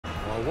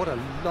Well, what a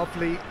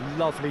lovely,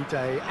 lovely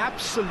day.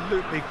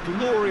 Absolutely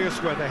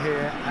glorious weather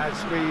here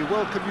as we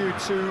welcome you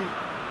to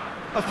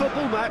a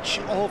football match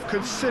of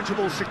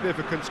considerable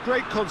significance,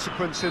 great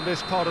consequence in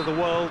this part of the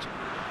world.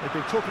 They've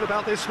been talking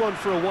about this one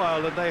for a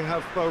while and they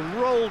have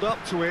rolled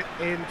up to it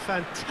in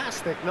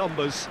fantastic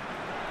numbers.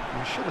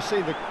 You should have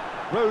seen the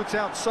roads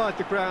outside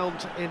the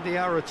ground in the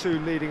hour or two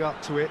leading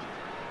up to it.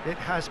 It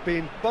has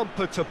been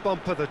bumper to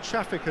bumper, the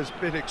traffic has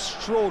been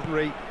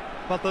extraordinary,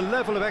 but the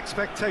level of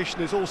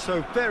expectation is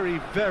also very,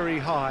 very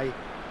high.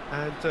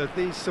 And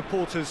these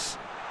supporters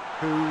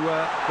who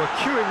were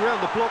queuing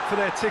around the block for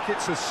their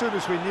tickets as soon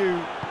as we knew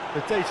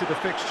the date of the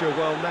fixture,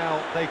 well, now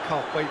they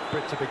can't wait for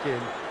it to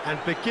begin. And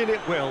begin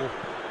it will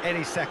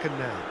any second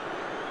now.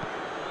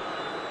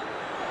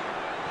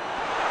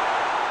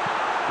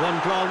 One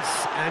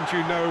glance and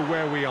you know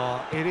where we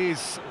are. It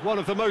is one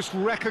of the most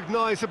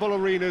recognisable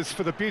arenas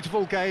for the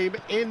beautiful game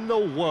in the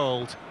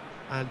world.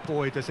 And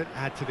boy, does it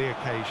add to the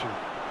occasion.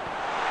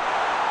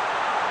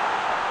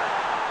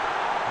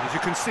 As you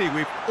can see,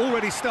 we've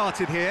already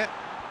started here.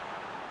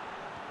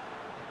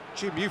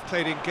 Jim, you've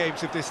played in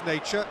games of this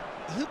nature.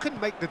 Who can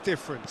make the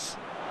difference?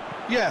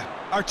 Yeah,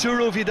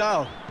 Arturo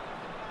Vidal.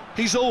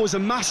 He's always a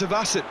massive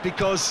asset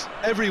because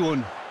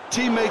everyone,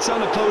 teammates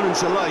and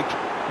opponents alike,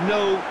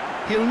 know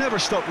he'll never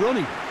stop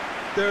running.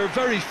 There are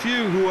very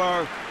few who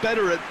are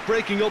better at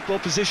breaking up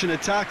opposition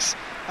attacks,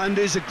 and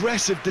his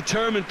aggressive,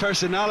 determined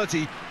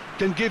personality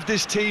can give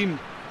this team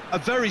a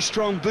very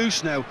strong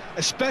boost now,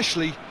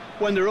 especially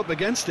when they're up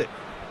against it.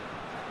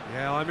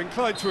 Yeah, I'm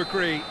inclined to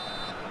agree.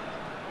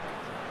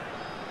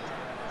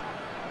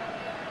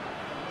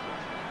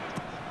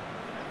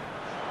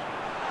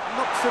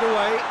 Knocks it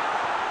away.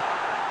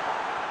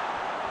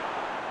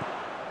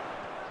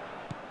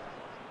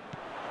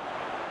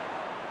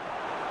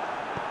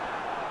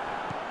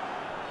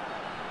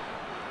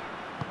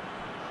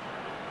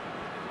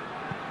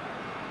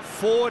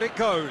 Forward it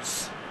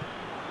goes.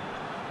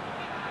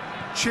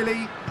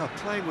 Chile are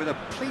playing with a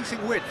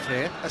pleasing width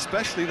here.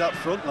 Especially that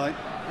front line.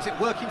 Is it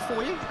working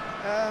for you?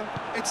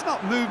 It's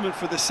not movement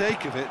for the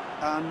sake of it,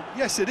 and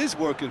yes, it is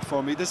working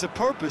for me. There's a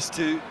purpose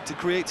to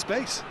create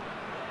space.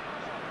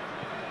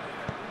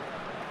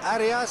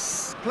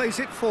 Arias plays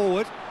it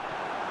forward.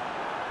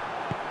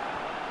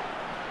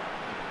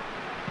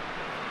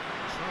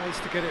 Tries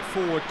to get it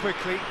forward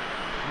quickly.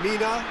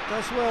 Mina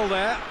does well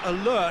there,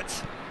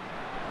 alert.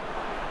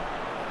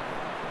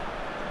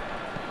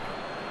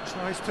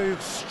 Tries to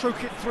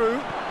stroke it through.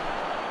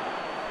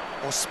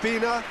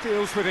 Ospina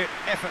deals with it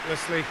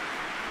effortlessly.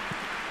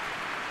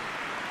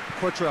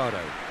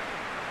 Cuadrado.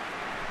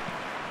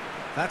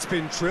 That's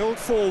been drilled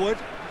forward.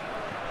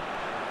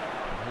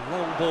 A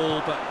long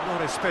ball, but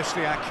not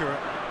especially accurate.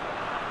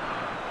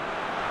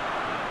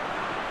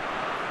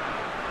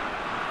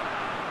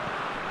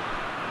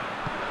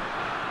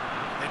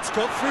 It's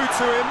got through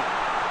to him.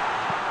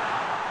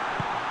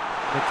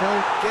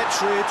 Mikel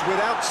gets rid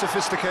without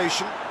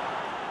sophistication.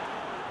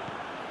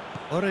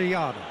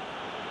 Orellana.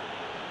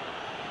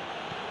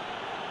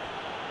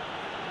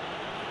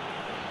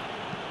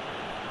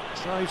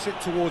 Drives it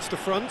towards the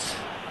front.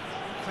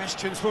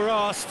 Questions were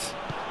asked,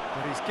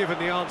 but he's given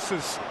the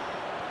answers.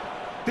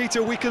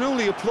 Peter, we can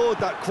only applaud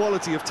that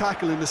quality of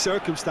tackle in the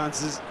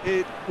circumstances.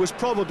 It was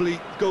probably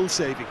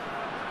goal-saving.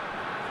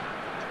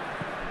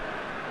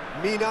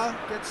 Mina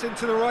gets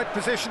into the right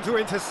position to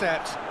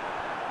intercept.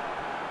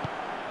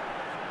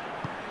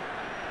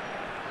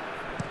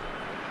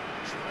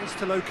 Tries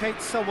to locate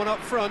someone up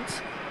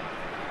front.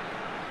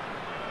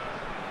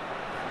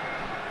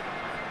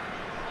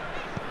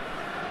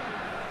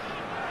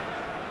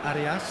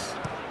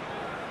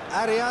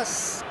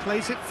 Arias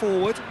plays it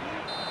forward.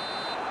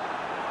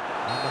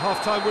 And the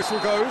half-time whistle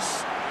goes.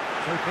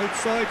 So both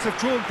sides have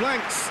drawn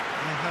blanks.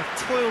 They have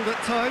toiled at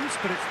times,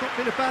 but it's not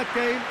been a bad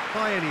game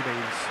by any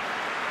means.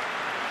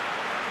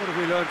 What have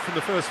we learned from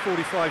the first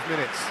 45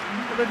 minutes?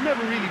 Well, they've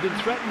never really been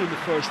threatened in the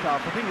first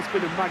half. I think it's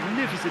been a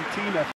magnificent team effort.